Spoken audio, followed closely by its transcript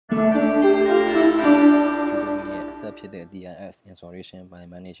ဆက်ဖြစ်တဲ့ DNS installation by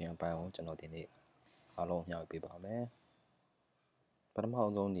managing အပိုင်းကိုကျွန်တော်ဒီနေ့အားလုံးမျှဝေပေးပါမယ်ပထမ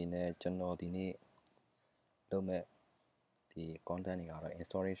ဆုံးအနေနဲ့ကျွန်တော်ဒီနေ့လုပ်မဲ့ဒီ content တွေကတော့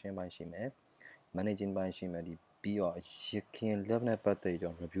installation ပိုင်းရှိမယ် managing ပိုင်းရှိမယ်ဒီပြီးတော့ရခင် lab နဲ့ပတ်သက်ပြီး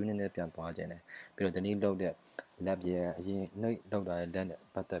တော့ review နည်းနည်းပြန်သွားခြင်းတယ်ပြီးတော့ဒီနေ့လုပ်တဲ့ lab ရဲ့အရင်နေ့လုပ်တာရဲ့ lab နဲ့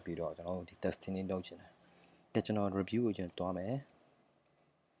ပတ်သက်ပြီးတော့ကျွန်တော်တို့ဒီ testing လေးလုပ်ခြင်းတယ်ကဲကျွန်တော် review ကိုကျွန်တော်သွားမယ်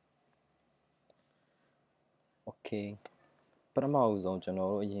okay ပထမဆုံးကျွန်တော်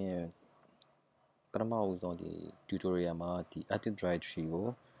တို့အရင်ပထမဆုံးဒီ tutorial မှာဒီ Active Directory ကို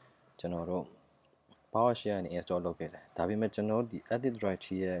ကျွန်တော်တို့ PowerShell နဲ့ install လုပ်ခဲ့တယ်ဒါပေမဲ့ကျွန်တော်ဒီ Active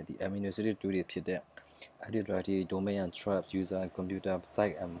Directory ရဲ့ဒီ administrative tool တွေဖြစ်တဲ့ Active Directory domain and trust user computer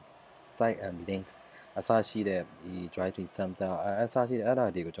site and links အစရှိတဲ့ဒီ directory center အစရှိတဲ့အဲ့ဒါ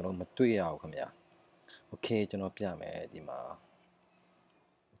တွေကိုကျွန်တော်မတွေ့ရဘူးခင်ဗျာ okay ကျွန်တော်ပြမယ်ဒီမှာ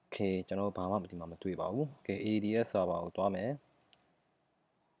okay ကျွန်တော်ဘာမှဒီမှာမတွေ့ပါဘူး okay ADS server ကိုသွားမယ်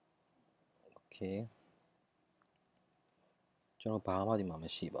okay ကျွန်တော်ဘာမှဒီမှာမ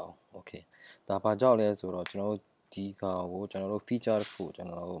ရှိပါဘူး okay ဒါဘာကြောင့်လဲဆိုတော့ကျွန်တော်ဒီကောင်ကိုကျွန်တော်တို့ feature တစ်ခုကျွန်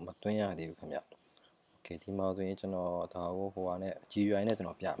တော်တို့မသွင်းရသေးဘူးခင်ဗျ okay ဒီမှာဆိုရင်ကျွန်တော်ဒါကိုဟိုဟာနဲ့ GUI နဲ့ကျွန်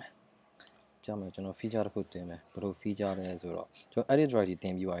တော်ပြမယ်ကျွန်တော် feature တစ်ခုသွင်းမယ်ဘယ်လို feature လဲဆိုတော့ကျွန်တော် edit directory တ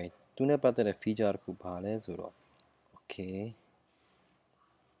င်ပြီးပါရင်သူနဲ့ပတ်သက်တဲ့ feature တစ်ခုဘာလဲဆိုတော့ okay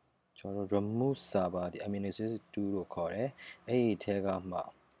ကျွန်တော် remove server ဒီ administrative tool ကိုခေါ်တယ်အဲ့ဒီထဲကမှ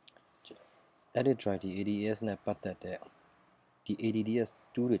edit directory ADS နဲ့ပတ်သက်တဲ့ဒီ ADDS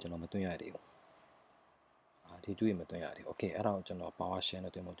tool တွေကျွန်တော်မသွင်းရသေးဘူးဒီ tool တွေမသွင်းရသေးဘူး okay အဲ့ဒါကိုကျွန်တော် PowerShell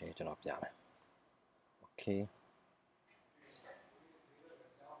နဲ့သွင်းဖို့ကျွန်တော်ပြမယ် okay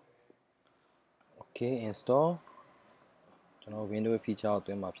okay install ကျွန်တော် window feature ကို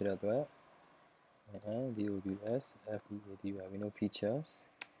သွင်းမှာဖြစ်တဲ့အတွက် VOS FEADY window features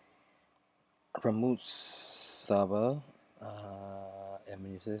remove server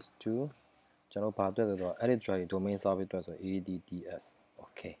administrative tool ကျွန်တော်ဘာအတွက်လဲဆိုတော့ edit directory domain service အတွက်ဆို ADDS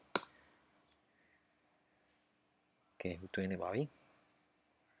okay okay တွင်းနေပါပြီ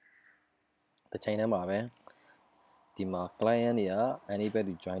တစ်ချိန်တည်းမှာပဲဒီမှာ client တွေက enable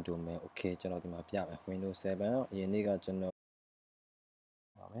to join domain okay ကျွန်တော်ဒီမှာပြမယ် Windows 7အရင်နေ့ကကျွန်တော်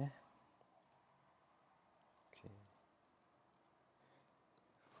ပါမယ် okay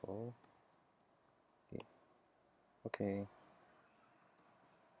 4 okay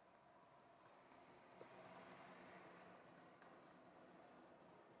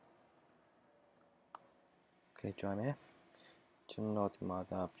okay join မယ်ကျွန်တော်ဒီမှာ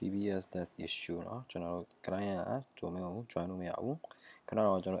ဒါ previous test issue เนาะကျွန်တော်တို့ client က domain ကို join လို့မရဘူးခဏ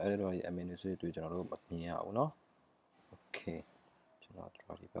တော့ကျွန်တော် editor တွေ administrative တွေကျွန်တော်တို့မမြင်ရဘူးเนาะ okay ကျွန်တော်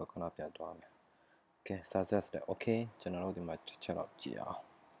တို့ဒီဘက်ခဏပြန်သွားမယ် okay success တဲ့ okay ကျွန်တော်တို့ဒီမှာချက်တော့ကြည့်အောင်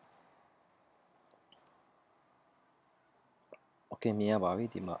okay မြင်ရပါပြီ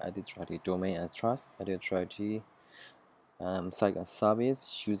ဒီမှာ edit directory domain and trust edit directory site and service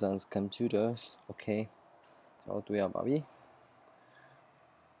users computers okay ကျွန်တော်တွေ့ရပါပြီ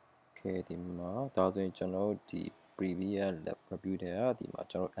okay ဒီမှာဒါဆိုရင်ကျွန်တော်ဒီ previous lab review တွေကဒီမှာ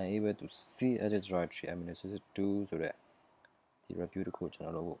ကျွန်တော် unable to see edit directory administrative tool ဆိုတဲ့ဒီ review တစ်ခုကျွန်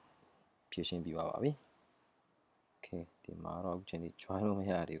တော်တို့ဖြည့်ရှင်းပြီးပါပြီ okay ဒီမှာတော့အခုချိန်ဒီ join လို့မ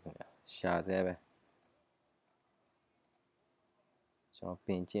ရသေးဘူးခင်ဗျာရှာဆဲပဲကျွန်တော်ပ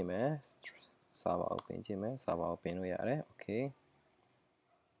င်ကြည့်မယ် server ကိုပင်ကြည့်မယ် server ကိုပင်လို့ရတယ် okay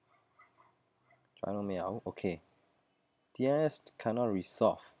join လို့မရဘူး okay DNS cannot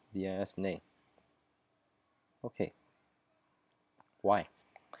resolve DNS name okay why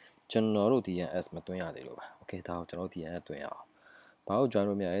ကျွန်တော်တို့ DNS မသွင်းရသေးလို့ပါ okay ဒါကိုကျွန်တော် DNS သွင်းရအောင်ဘာလို့ join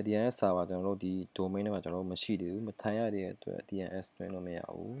လို့မရလဲ DNS server ကျွန်တော်တို့ဒီ domain ထဲမှာကျွန်တော်တို့မရှိသေးဘူးမထိုင်ရတဲ့အတွက် DNS သွင်းလို့မရ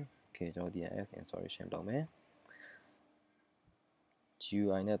ဘူး okay ကျွန်တော် DNS installation လုပ်မယ်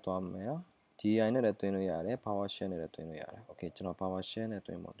GUI နဲ့သွားမယ် GUI နဲ့လည်းသွင်းလို့ရတယ် PowerShell နဲ့လည်းသွင်းလို့ရတယ် okay ကျွန်တော် PowerShell နဲ့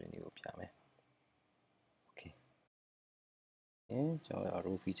သွင်းဖို့ဒီနေ့ကိုပြမယ် okay ကျွန်တော်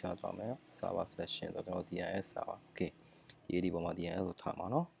row feature သွားမယ် server selection ဆိုတော့ကျွန်တော် DNS server okay ဒီ AD ပေါ်မှာ DNS ကိုထားမှာ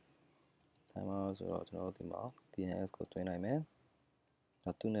เนาะထားမှာဆိုတော့ကျွန်တော်ဒီမှာ DNS ကိုသွင်းလိုက်မယ်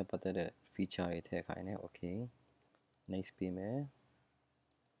ဒါသူနဲ့ပတ်သက်တဲ့ feature တွေထည့်ခိုင်းတယ် okay next ပေးမယ်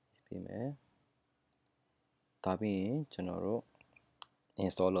ဒါပြီးရင်ကျွန်တော်တို့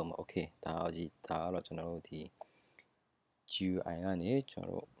install လုပ်မှာ okay ဒါကတော့ကျွန်တော်တို့ဒီ GUI ကနေကျွန်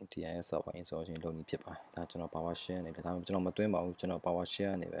တော်တို့ DNS server installation လုပ်နေဖြစ်ပါတယ်ဒါကျွန်တော် PowerShell နဲ့ဒါမှကျွန်တော်မသွင်းပါဘူးကျွန်တော်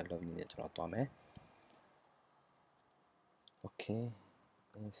PowerShell နဲ့ပဲလုပ်နေတယ်ကျွန်တော်သွားမယ် okay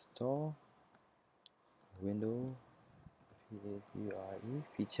install window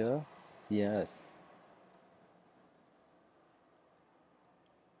feature DNS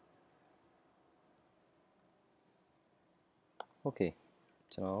Okay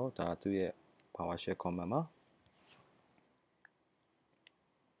ကျွန်တော်ဒါသူ့ရဲ့ PowerShell command မှာ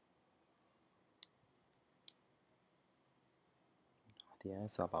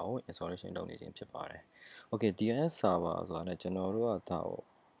DNS server ကို installation လုပ်နေခြင်းဖြစ်ပါတယ် Okay DNS server ဆိုတာနဲ့ကျွန်တော်တို့ကဒါကို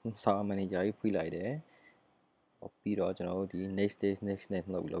server manager ကြီးဖွင့်လိုက်တယ်ပြီးတော့ကျွန်တော်တို့ဒီ next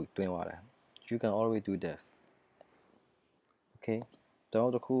လုပ်တွင်းသွားတယ် you can always do this okay ကျွန်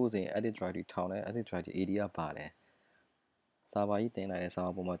တော်တို့တစ်ခုဆိုရင် edit directory ထောင်တယ် edit directory AD ကပါတယ် server ကြီးတင်လိုက်တဲ့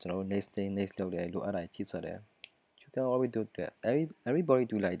server ပေါ်မှာကျွန်တော်တို့ nextလုပ်တယ်လိုအပ်တာဖြည့်ဆွတ်တယ် you can always do that everybody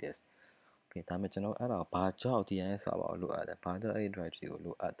do like this okay ဒါပေမဲ့ကျွန်တော်အဲ့ဒါဘာကြောင့် DNS server ကိုလိုအပ်တယ်ဘာကြောင့် edit directory ကို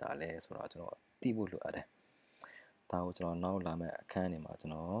လိုအပ်တာလဲဆိုတော့ကျွန်တော်သိဖို့လိုအပ်တယ်ဒါကိုကျွန်တော်နောက်လာမယ့်အခန်းတွေမှာကျွ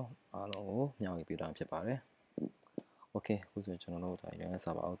န်တော်အားလုံးကိုမျှဝေပေးတာဖြစ်ပါတယ် okay အခုဆိုကျွန်တော်တို့ဒါ DNS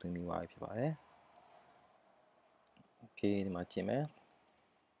server ကိုသွင်းပြီးသွားပြီဖြစ်ပါတယ် okay ဒီမှာကြည့်မယ်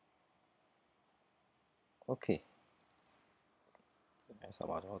okay DNS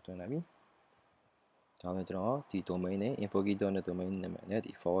server ကျွန်တော်သွင်းလိုက်ပြီဒါနဲ့ကျွန်တော်ဒီ domain နဲ့ Info-Geek domain နာမည်နဲ့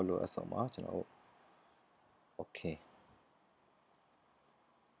ဒီ forward လို့အဆုံးမှာကျွန်တော် okay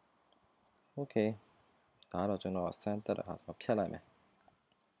okay ဒါတော့ကျွန်တော်စမ်းတက်တာကျွန်တော်ဖြတ်လိုက်မယ်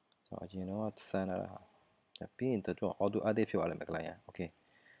ကျွန်တော်အရင်တော့စမ်းတာပြီးရင်တော့ auto edit ဖြစ်သွားလိမ့်မယ် client okay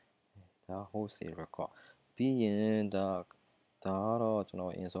ဒါ host record ပြီးရင်ဒါတော့ကျွန်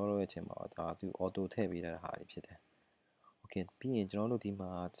တော် install လုပ်တဲ့အချိန်မှာဒါသူ auto ထည့်ပေးတဲ့ဟာတွေဖြစ်တယ် okay ပြီးရင်ကျွန်တော်တို့ဒီ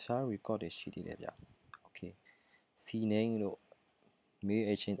မှာတခြား record တွေရှိသေးတယ်ဗျ okay cname လို့ mail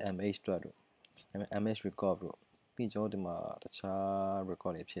agent mh တို့ mh record တို့ပြီးကျွန်တော်ဒီမှာတခြား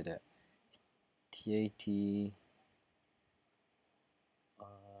record တွေဖြစ်တဲ့ TAT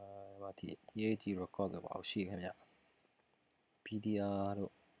TAT record တို့ပါရှိခင်ဗျ PDR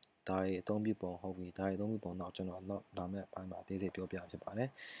တို့ဒါတွေအသုံးပြုပုံဟုတ်ပြီဒါတွေအသုံးပြုပုံတော့ကျွန်တော်လာမယ့်အပိုင်းမှာအသေးစိတ်ပြောပြဖြစ်ပါတယ်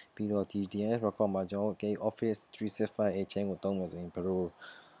ပြီးတော့ဒီ DNS record မှာကျွန်တော် Office 365 Exchange ကိုသုံးမယ်ဆိုရင်ဘယ်လို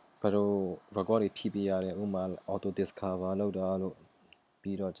record တွေဖြည့်ပေးရတယ်ဥပမာ auto discover လောက်တာလို့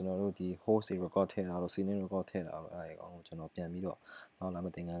ပြီးတော့ကျွန်တော်တို့ဒီ host record ထည့်တာလို့ cname record ထည့်တာလို့အဲ့ဒါကိုကျွန်တော်ပြန်ပြီးတော့နောက်လာမ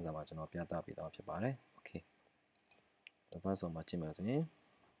ယ့်သင်ခန်းစာမှာကျွန်တော်ပြသပေးတော့ဖြစ်ပါတယ် okay ဒီဘက်ဆုံးမှာကြည့်မယ်ဆိုရင်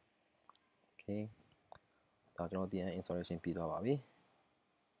okay ဒါကျွန်တော် DNS installation ပြီးသွားပါပြီ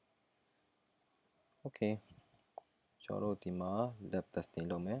okay ကျွန်တော်တို့ဒီမှာ lab testing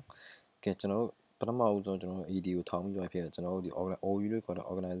လုပ်မယ်ကဲကျွန်တော်တို့ပထမဦးဆုံးကျွန်တော်တို့ AD ကိုထောင်ပြီးသွားဖြစ်တယ်ကျွန်တော်တို့ဒီ OU လို့ခေါ်တဲ့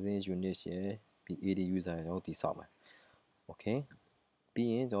organization unit ရဲ့ပြီး AD user တွေကျွန်တော်တို့တည်ဆောက်မယ် okay ပြီး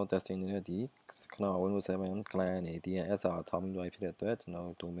ရင်ကျွန်တော် testing နေတဲ့ဒီခဏ Windows 7 client နေ DNS ကိုထောင်ပြီးသွားဖြစ်တဲ့အတွက်ကျွန်တော်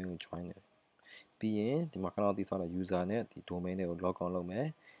တို့ domain ကို join တယ်ပြီးရင်ဒီမှာခဏတည်ဆောက်တဲ့ user နဲ့ဒီ domain တွေကို log on လုပ်မယ်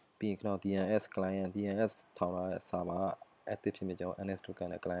ပြီးရင်ခဏ DNS client DNS ထောင်လာတဲ့ server က active ဖြစ်မြဲကျွန်တော် NS token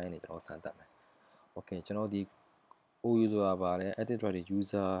နဲ့ client နေကျွန်တော်စမ်းသပ်မယ် okay ကျွန်တော်ဒီ OU ဆိုတာပါတယ် active directory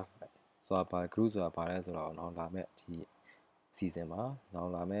user ဆိုတာပါ group ဆိုတာပါတယ်ဆိုတော့နောက်လာမဲ့ဒီ season မှာနော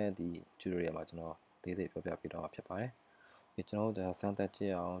က်လာမဲ့ဒီ tutorial မှာကျွန်တော်သေးစိတ်ပြောပြပေးတော့မှာဖြစ်ပါတယ် okay ကျွန်တော်တို့ဒါစမ်းသပ်ကြ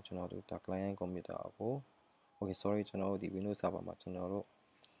ည့်အောင်ကျွန်တော်တို့ဒါ client computer ကို okay sorry ကျွန်တော်တို့ဒီ Windows server မှာကျွန်တော်တို့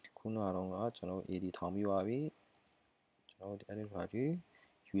ခုနကတော့ကျွန်တော်တို့ AD ထောင်ပြီးသွားပြီကျွန်တော်တို့ဒီ active directory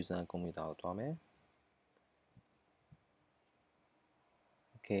user computer ကိုတွားမယ်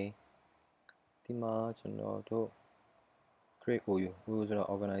okay ဒီမှာကျွန်တော်တို့ create OU ဆိုတော့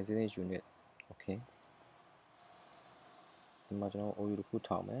organization unit okay ဒီမှာကျွန်တော် OU တစ်ခု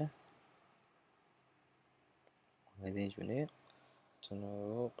ထောင်မယ် organization unit ကျွန်တော်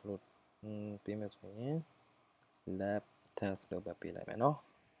တို့ဘယ်လိုပေးမယ်ဆိုရင် lab test လို့ပဲပေးလိုက်မယ်နော်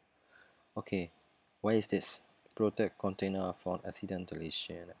okay what is this protect container from accident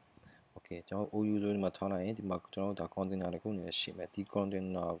deletion okay ကျွန်တော် OU ဆိုဒီမှာထောင်းလိုက်ရင်ဒီမှာကျွန်တော်တို့ဒါ container တစ်ခုအနေနဲ့ရှိမယ်ဒီ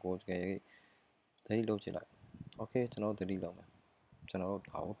container ကိုတကယ် delete လုပ်ချင်လိုက် okay ကျွန်တော် delete လုပ်မယ်ကျွန်တော်တို့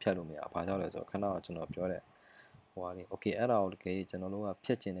ဒါကိုဖြတ်လို့မရဘာကြောင့်လဲဆိုတော့ခဏကကျွန်တော်ပြောတဲ့ဟိုဟာလေး okay အဲ့ဒါကိုတကယ်ကျွန်တော်တို့ကဖြ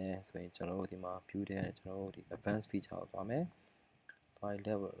တ်ချင်တယ်ဆိုရင်ကျွန်တော်တို့ဒီမှာ view တဲ့ကျွန်တော်တို့ဒီ advanced feature ကိုသွားမယ်သွား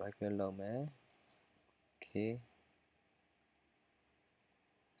level right click လုပ်မယ် okay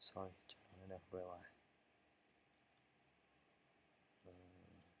sorry ကျွန်တော်လည်းပြပါတယ်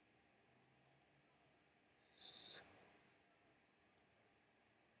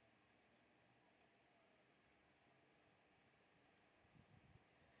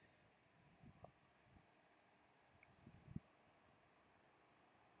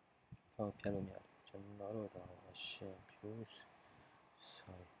ဖြတ်လို့မရတယ်ကျွန်တော်တို့ဒါရှင်း views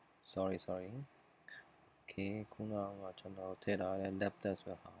sorry okay ခုနကကျွန်တော်ထည့်ထားတဲ့ lab test ဆို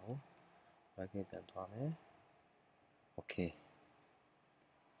တဲ့ဟာကို right click ပြန်သွားမယ် okay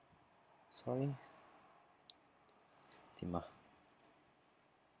sorry ဒီမှာ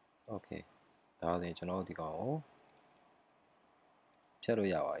okay ဒါဆိုရင်ကျွန်တော်တို့ဒီကောင်ကိုဖြတ်လို့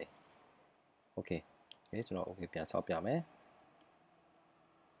ရပါပြီ okay ကျွန်တော် okay ပြန်ဆောက်ပြမယ်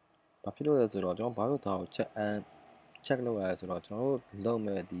ဘာဖြစ်လို့လဲဆိုတော့ကျွန်တော်ဘာလို့ဒါကို check လုပ်ရလဲဆိုတော့ကျွန်တော်တို့လုပ်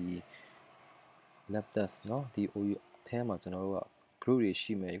မဲ့ဒီ lab test เนาะဒီ OU အထဲမှာကျွန်တော်တို့က group တွေ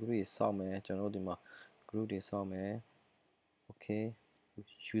ရှိမယ် group တွေစောင့်မယ်ကျွန်တော်တို့ဒီမှာ group တွေစောင့်မယ် okay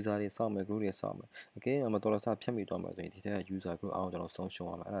user တွေစောင့်မယ် group တွေစောင့်မယ် okay မတော်တဆဖြတ်မိသွားမှာဆိုရင်ဒီထဲက user group အောင်ကျွန်တော်ဆုံးရှုံး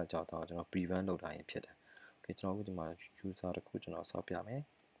ရမှာအဲ့ဒါကြောင့်တော့ကျွန်တော် prevent လုပ်တာရင်ဖြစ်တယ် okay ကျွန်တော်အခုဒီမှာ user တစ်ခုကျွန်တော်စောင့်ပြမယ်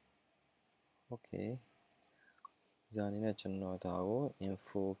okay user အနေနဲ့ကျွန်တော်ဒါကို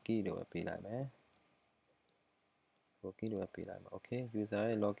Info-Geek လို့ပဲပေးလိုက်မယ် Info-Geek လို့ပဲပေးလိုက်မယ် okay user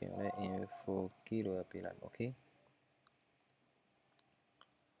ရဲ့ login ကိုလည်း Info-Geek လို့ပဲပေးလိုက်မယ် okay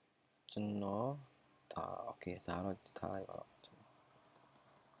ကျွန်တော်ဒါ okay ဒါတော့ထားလိုက်ပါတော့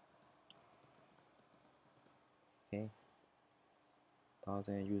okay ဒါ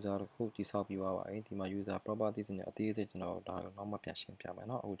ဆိုရင် user တစ်ခုတိစောက်ပြီးသွားပါပြီဒီမှာ user properties နဲ့အသေးစိတ်ကျွန်တော်ဒါတော့နောက်မှပြန်ရှင်းပြမယ်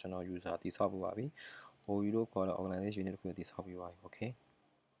เนาะအခုကျွန်တော် user တိစောက်ပြီးပါပြီ OU လို့ခေါ်တဲ့ organization unit တစ်ခုတိစောက်ပြီးပါပြီ okay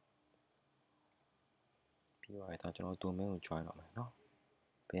ပြီးပါပြီဒါကျွန်တော် domain ကို join လုပ်မယ်เนาะ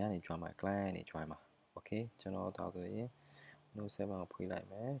ဘယ်ကနေ join မှာ client ကနေ join မှာ okay ကျွန်တော်ဒါဆိုရင် Windows 7ကိုဖွင့်လိုက်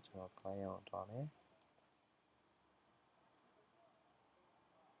မယ်ကျွန်တော် client ကိုတွားမယ်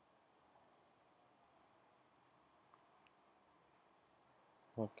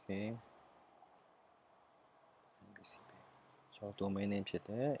okayကျွန်တော် domain name ဖြစ်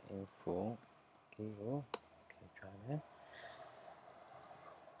တဲ့ Info-Geek ကို okay join မယ်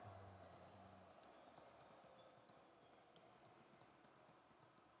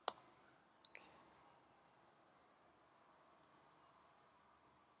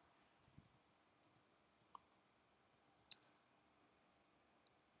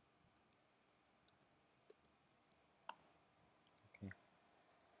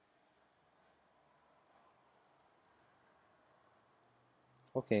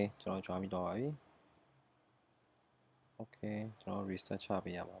okay ကျွန်တော် join ပြီးတော့ပါပြီ okay ကျွန်တော် restart ချ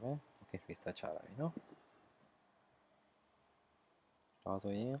ပေးရပါမယ် okay restart ချပါပြီเนาะဒါ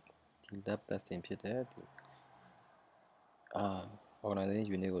ဆိုရင်ဒီ lab testing ဖြစ်တဲ့ဒီorganization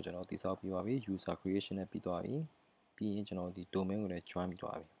unit ကိုကျွန်တော်တည်ဆောက်ပြီးပါပြီ user creation နဲ့ပြီးသွားပြီပြီးရင်ကျွန်တော်ဒီ domain ကိုလည်း join ပြီး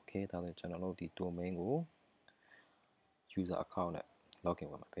သွားပြီ okay ဒါဆိုကျွန်တော်တို့ဒီ domain ကို user account နဲ့ login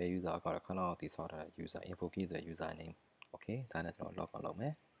ဝင်မှာဘယ် user account လဲခဏတော့တည်ဆောက်ထားတဲ့ user Info-Geek ဆိုတဲ့ user name okay ဒါနဲ့ကျွန်တော် login လုပ်မ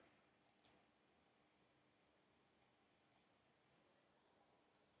ယ်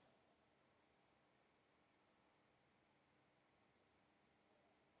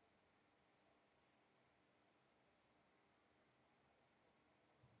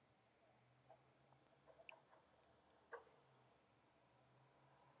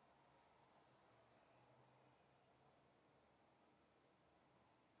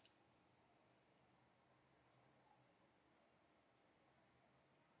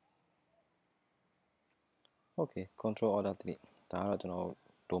okay control order delete ဒါကတော့ကျွန်တော်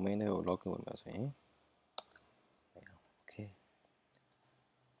domain တွေကို login ဝင်မှာဆိုရင် okay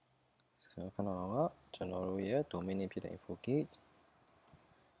ဆိုတော့ခဏတော့ကျွန်တော်တို့ရဲ့ domain name ဖြစ်တဲ့ Info-Geek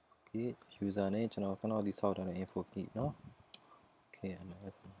user နဲ့ကျွန်တော်ခဏဒီဆောက်ထားတဲ့ Info-Geek เนาะ okay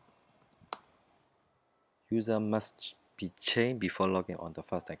user must be changed before logging on the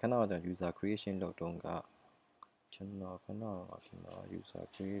first time ခဏတော့ user creation လုပ်တော့ကကျွန်တော်ခဏတော့ဒီမှာ user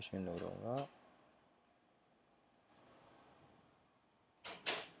creation လုပ်တော့က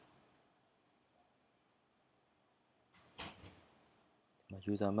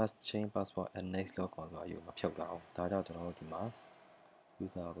user must change password and next log on ဆိုအယူမဖြုတ်တာအောင်ဒါကြောင့်ကျွန်တော်တို့ဒီမှာ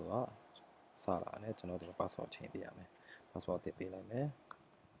user ဆိုတာစလာတယ်ကျွန်တော်ဒီမှာ password change ပေးရမယ် password တင်ပေးလိုက်မယ်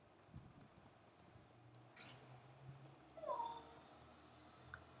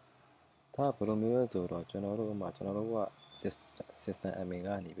ဒါဘယ်လိုမျိုးလဲဆိုတော့ကျွန်တော်တို့က system admin က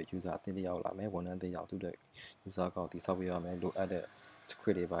နေပြီး user အသစ်တယောက်လာမယ်ဝန်ထမ်းတယောက်သူ့တဲ့ user ကောက်တိဆောက်ပေးရမယ်လိုအပ်တဲ့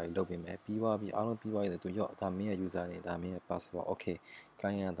script တွေပါလုပ်ပေးမယ်ပြီးသွားပြီအားလုံးပြီးသွားပြီဆိုသူရော့ဒါမင်းရဲ့ user နေဒါမင်းရဲ့ password okay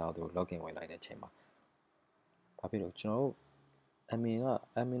client ကသူ login ဝင်လိုက်တဲ့အချိန်မှာဘာဖြစ်လို့ကျွန်တော်တို့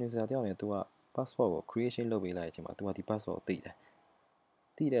administrator တယောက်နေသူက password ကို creation လုပ်ပေးလိုက်တဲ့အချိန်မှာသူကဒီ password ကိုသိတယ်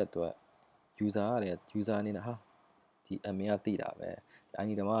သိတဲ့အတွက် user ကလည်း user အနေနဲ့ဟာဒီ admin ကသိတာပဲ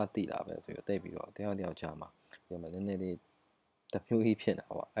ID ဓမ္မကသိတာပဲဆိုပြီးတိတ်ပြီးတော့တယောက်ကြားမှာပြောမယ်နည်းနည်းလေးတမျိုးကြီးဖြစ်တာ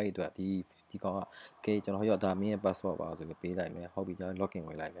ပေါ့အဲ့ဒီအတွက်ဒီကောင်က okay ကျွန်တော်ရောက်ဒါမင်းရဲ့ password ပါဆိုပြီးပေးလိုက်မယ်ဟုတ်ပြီကျွန်တော် login ဝ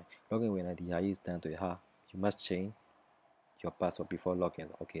င်လိုက်မယ် login ဝင်လိုက်ဒီဟာကြီး stand တွေဟာ you must change your password before login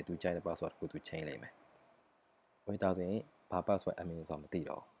ဆို okay သူကြိုက်တဲ့ password ကိုသူ change လိုက်မယ်ဟိုဒါဆိုရင်ဘာ password admin ဆိုတာမသိ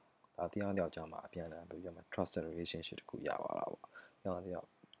တော့ဒါတယောက်ကြားမှာအပြန်အလှန်ပြီးတော့မှ trusted relationship တခုရသွားတာပေါ့တယောက်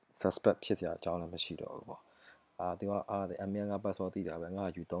suspect ဖြစ်စရာအကြောင်းလည်းမရှိတော့ဘူးပေါ့သူကအမြန်က password သိတာပဲငါ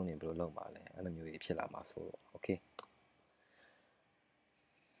ယူသုံးနေဘယ်လိုလုပ်မှာလဲအဲ့လိုမျိုးကြီးဖြစ်လာမှာဆိုတော့ okay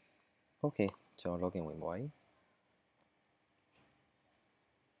okay ကျွန်တော် login ဝင်ပါပြီ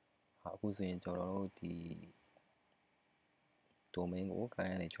အခုဆိုရင်ကျွန်တော်တို့ဒီ domain ကို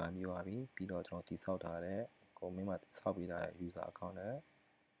client ကနေ join ပြီးသွားပြီပြီးတော့ကျွန်တော်တည်ဆောက်ထားတဲ့ domain မှာတည်ဆောက်ပြီးသားတဲ့ user account နဲ့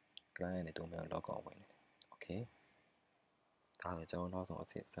client နဲ့ domain ကို log out ဝင်နေတယ် okay ဒါဆိုကျွန်တော်နောက်ဆုံးအ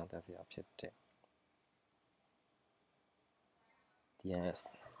ဆင့်စမ်းသပ်စရာဖြစ်တဲ့ DNS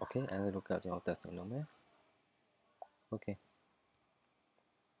okay အဲ့ဒါလို့ကကျွန်တော် testing လုပ်မယ် okay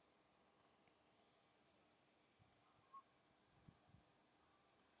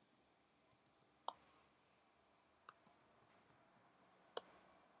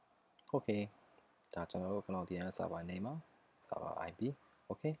okay ဒါကျွန်တော်တို့ခဏ DNS server name ပါ server IP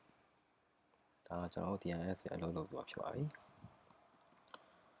okay ဒါကျွန်တော်တို့ DNS ရဲ့အလုပ်လုပ်သွားဖြစ်ပါပြီ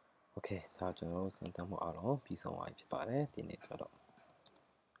okay ဒါကျွန်တော်တို့စမ်းသပ်မှုအားလုံးပြီးဆုံးသွားပြီဖြစ်ပါတယ်ဒီနေ့တော့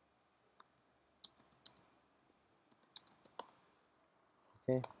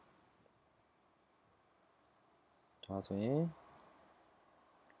okay ဒါဆိုရင်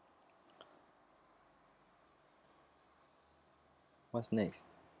what's next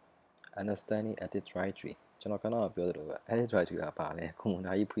understanding edit directory ကျွန်တော်ကတော့ပြောသလိုပဲ edit directory ကပါလဲခုနက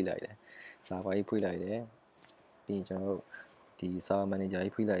ကြီးဖွင့်လိုက်တယ် server ကြီးဖွင့်လိုက်တယ်ပြီးကျွန်တော်တို့ဒီ server manager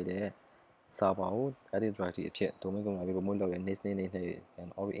ကြီးဖွင့်လိုက်တယ် server ကို edit directory အဖြစ် domain ကုမ္ပဏီ remote လုပ်တယ် next and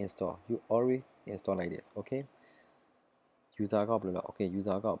already install you already install like this okay user ကဘယ်လိုလဲ okay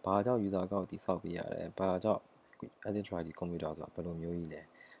user ကဘာကြောင့် user ကတိဆောက်ပေးရတယ်ဘာကြောင့် edit directory computer ဆိုတာဘယ်လိုမျိုးကြီးလဲ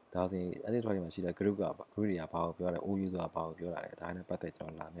ဒါဆိုရင် edit directory မှာရှိတဲ့ group တွေကဘာကိုပြောတာလဲ O user ကဘာကိုပြောတာလဲဒါနဲ့ပတ်သက်ကျွ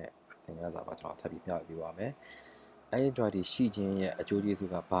န်တော်လာမယ်သင်ခန်းစာပါကျွန်တော်ထပ်ပြီးပြပြပါမယ် edit directory ရှိခြင်းရဲ့အကျိုးကျေး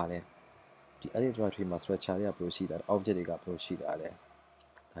ဇူးကဘာလဲဒီ edit directory မှာ structure တွေကဘယ်လိုရှိတာလဲ object တွေကဘယ်လိုရှိတာလဲ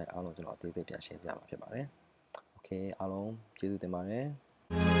ဒါအားလုံးကျွန်တော်အသေးစိတ်ပြန်ရှင်းပြမှာဖြစ်ပါတယ် okay အားလုံးကျေးဇူးတင်ပါတယ်